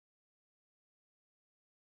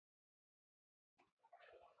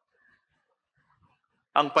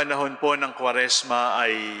Ang panahon po ng Kwaresma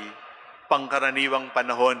ay pangkaraniwang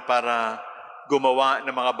panahon para gumawa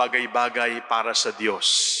ng mga bagay-bagay para sa Diyos.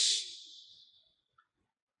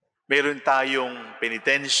 Meron tayong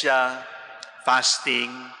penitensya,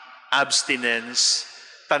 fasting, abstinence,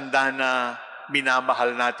 tanda na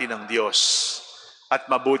minamahal natin ang Diyos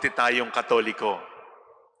at mabuti tayong Katoliko.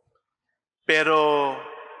 Pero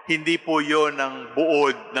hindi po yun ang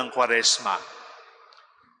buod ng Kwaresma.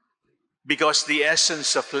 Because the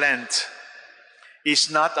essence of Lent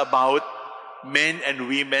is not about men and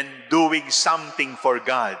women doing something for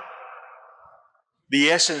God.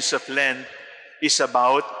 The essence of Lent is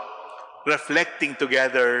about reflecting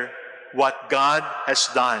together what God has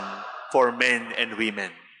done for men and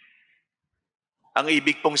women. Ang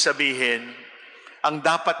ibig pong sabihin, ang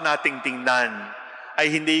dapat nating tingnan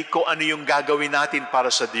ay hindi ko ano yung gagawin natin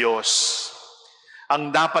para sa Diyos.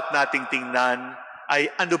 Ang dapat nating tingnan ay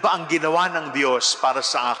ano ba ang ginawa ng Diyos para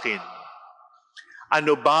sa akin?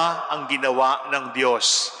 Ano ba ang ginawa ng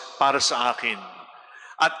Diyos para sa akin?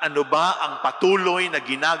 At ano ba ang patuloy na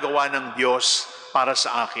ginagawa ng Diyos para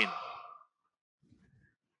sa akin?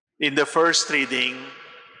 In the first reading,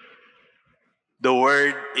 the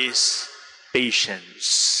word is patience.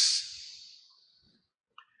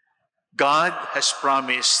 God has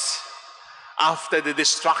promised, after the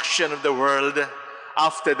destruction of the world,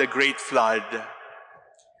 after the great flood,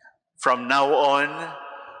 from now on,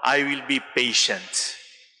 I will be patient.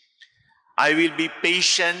 I will be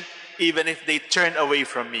patient even if they turn away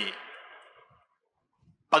from me.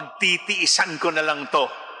 Pagtitiisan ko na lang to.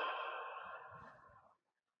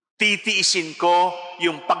 Titiisin ko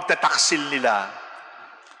yung pagtataksil nila.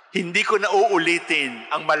 Hindi ko na uulitin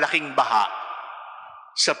ang malaking baha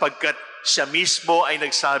sapagkat siya mismo ay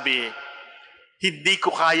nagsabi, hindi ko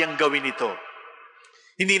kayang gawin ito.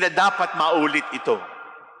 Hindi na dapat maulit ito.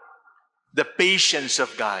 The patience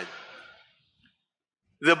of God.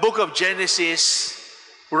 The book of Genesis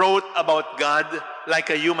wrote about God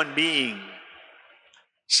like a human being.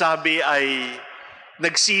 Sabi ay,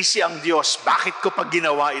 nagsisi ang Diyos, bakit ko pa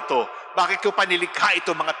ginawa ito? Bakit ko pa nilikha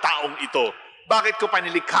itong mga taong ito? Bakit ko pa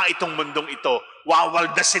nilikha itong mundong ito?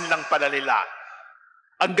 Wawaldasin lang pala nila.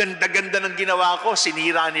 Ang ganda-ganda ng ginawa ko,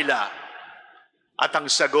 sinira nila. At ang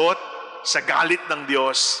sagot sa galit ng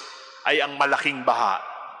Diyos ay ang malaking baha.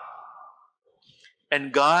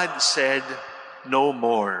 And God said, no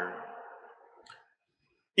more.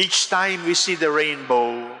 Each time we see the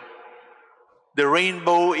rainbow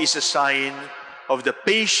is a sign of the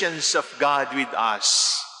patience of God with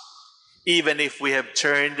us, even if we have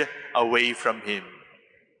turned away from Him.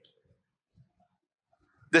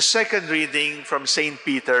 The second reading from St.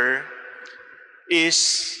 Peter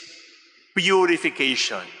is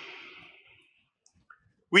purification.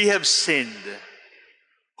 We have sinned.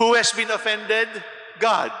 Who has been offended?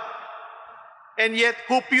 God. And yet,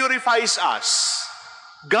 who purifies us?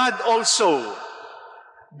 God also.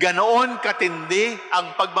 Ganoon katindi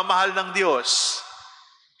ang pagmamahal ng Diyos.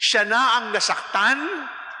 Siya na ang nasaktan,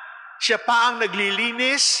 siya pa ang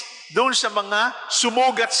naglilinis doon sa mga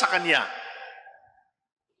sumugat sa Kanya.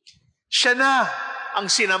 Siya na ang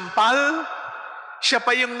sinampal, siya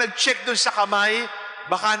pa yung nag-check doon sa kamay,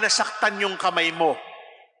 baka nasaktan yung kamay mo.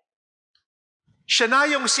 Siya na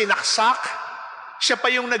yung sinaksak, siya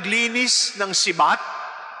pa yung naglinis ng sibat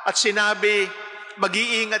at sinabi,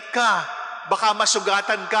 mag-iingat ka, baka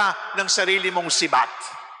masugatan ka ng sarili mong sibat.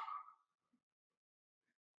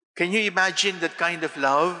 Can you imagine that kind of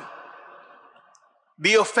love?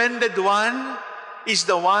 The offended one is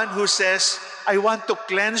the one who says, I want to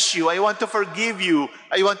cleanse you, I want to forgive you,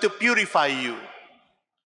 I want to purify you.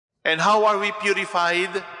 And how are we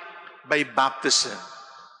purified? By baptism.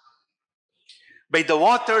 By the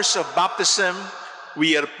waters of baptism,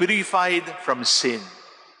 we are purified from sin.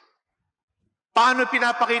 Paano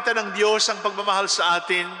pinapakita ng Diyos ang pagmamahal sa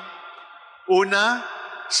atin? Una,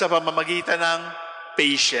 sa pamamagitan ng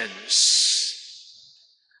patience.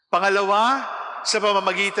 Pangalawa, sa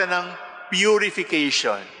pamamagitan ng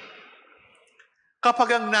purification.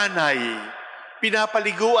 Kapag ang nanay,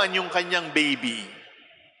 pinapaliguan yung kanyang baby,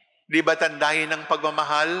 di ba tandahin ng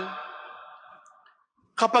pagmamahal?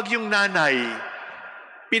 Kapag yung nanay,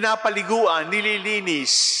 pinapaliguan,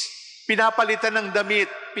 nililinis, pinapalitan ng damit,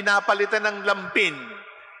 pinapalitan ng lampin,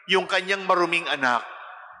 yung kanyang maruming anak,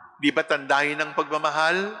 di ba tandahin ng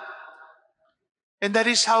pagmamahal? And that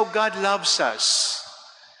is how God loves us.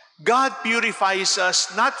 God purifies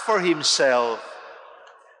us not for Himself.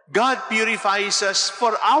 God purifies us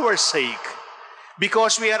for our sake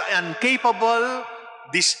because we are incapable,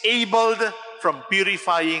 disabled from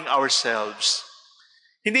purifying ourselves.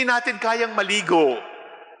 Hindi natin kayang maligo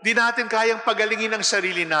di natin kayang pagalingin ang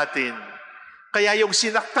sarili natin. Kaya yung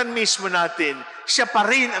sinaktan mismo natin, siya pa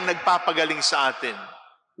rin ang nagpapagaling sa atin.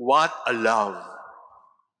 What a love!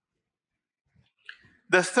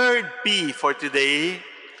 The third P for today,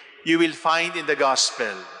 you will find in the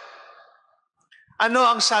gospel. Ano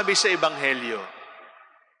ang sabi sa Ebanghelyo?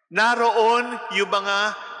 Naroon yung mga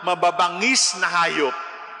mababangis na hayop.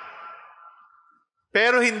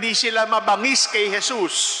 Pero hindi sila mabangis kay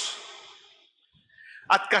Jesus.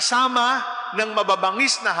 At kasama ng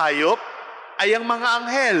mababangis na hayop ay ang mga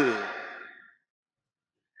anghel.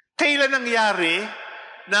 Kailan nangyari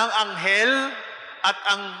na ang anghel at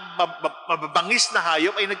ang mababangis na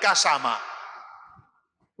hayop ay nagkasama?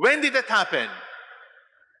 When did that happen?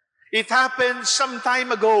 It happened some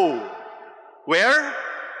time ago. Where?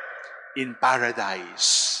 In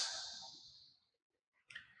paradise.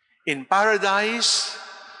 In paradise,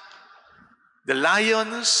 the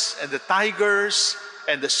lions and the tigers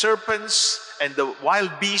and the serpents and the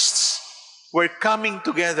wild beasts were coming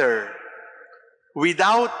together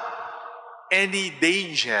without any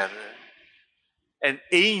danger, and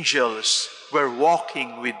angels were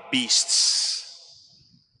walking with beasts.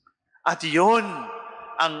 At yon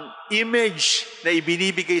ang image na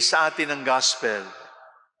ibinibigay sa atin ng gospel.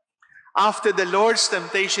 After the Lord's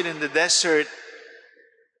temptation in the desert,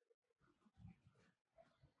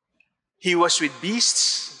 He was with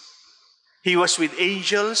beasts, He was with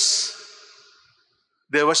angels.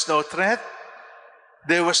 There was no threat,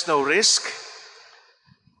 there was no risk,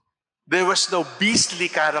 there was no beastly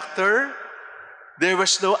character, there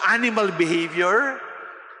was no animal behavior,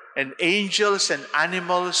 and angels and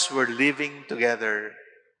animals were living together.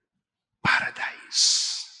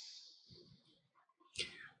 Paradise.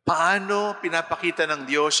 Paano pinapakita ng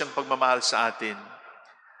Diyos ang pagmamahal sa atin?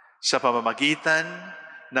 Sa pamamagitan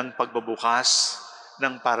ng pagbubukas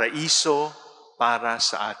ng paraiso para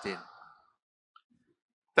sa atin.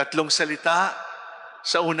 3 salita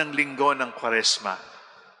sa unang linggo ng Kwaresma.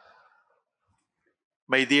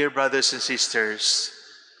 My dear brothers and sisters,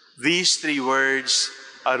 these 3 words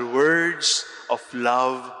are words of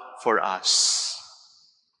love for us.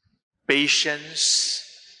 Patience,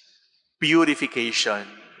 purification,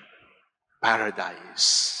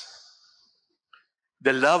 paradise.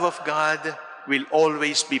 The love of God will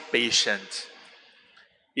always be patient,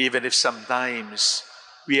 even if sometimes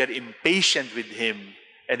we are impatient with Him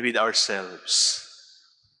and with ourselves.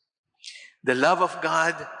 The love of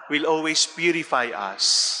God will always purify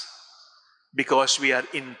us because we are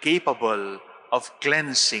incapable of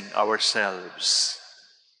cleansing ourselves.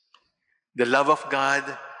 The love of God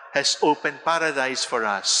has opened paradise for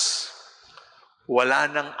us. Wala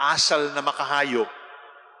nang asal na makahayop.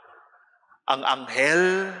 Ang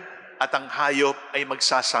anghel at ang hayop ay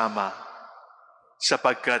magsasama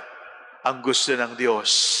sapagkat ang gusto ng Diyos,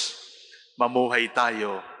 mamuhay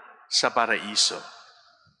tayo sa paraiso.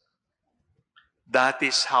 That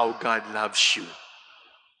is how God loves you.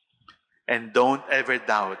 And don't ever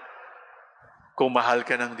doubt kung mahal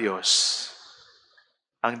ka ng Diyos.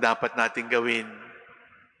 Ang dapat natin gawin,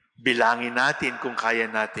 bilangin natin kung kaya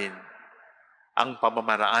natin ang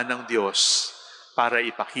pamamaraan ng Diyos para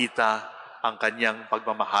ipakita ang Kanyang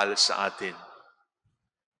pagmamahal sa atin.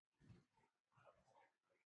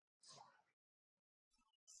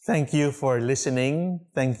 Thank you for listening.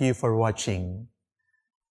 Thank you for watching.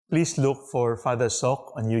 Please look for Father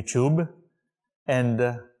Soc on YouTube,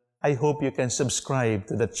 and I hope you can subscribe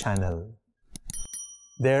to the channel.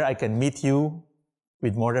 There I can meet you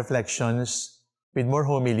with more reflections, with more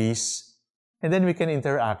homilies, and then we can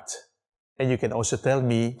interact. And you can also tell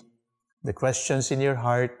me the questions in your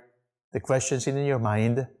heart, the questions in your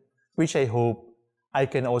mind, which I hope I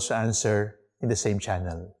can also answer in the same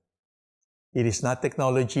channel. It is not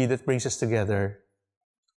technology that brings us together.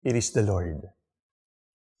 It is the Lord.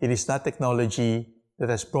 It is not technology that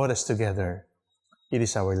has brought us together. It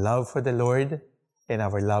is our love for the Lord and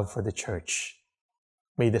our love for the Church.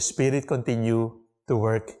 May the Spirit continue to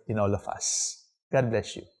work in all of us. God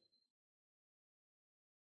bless you.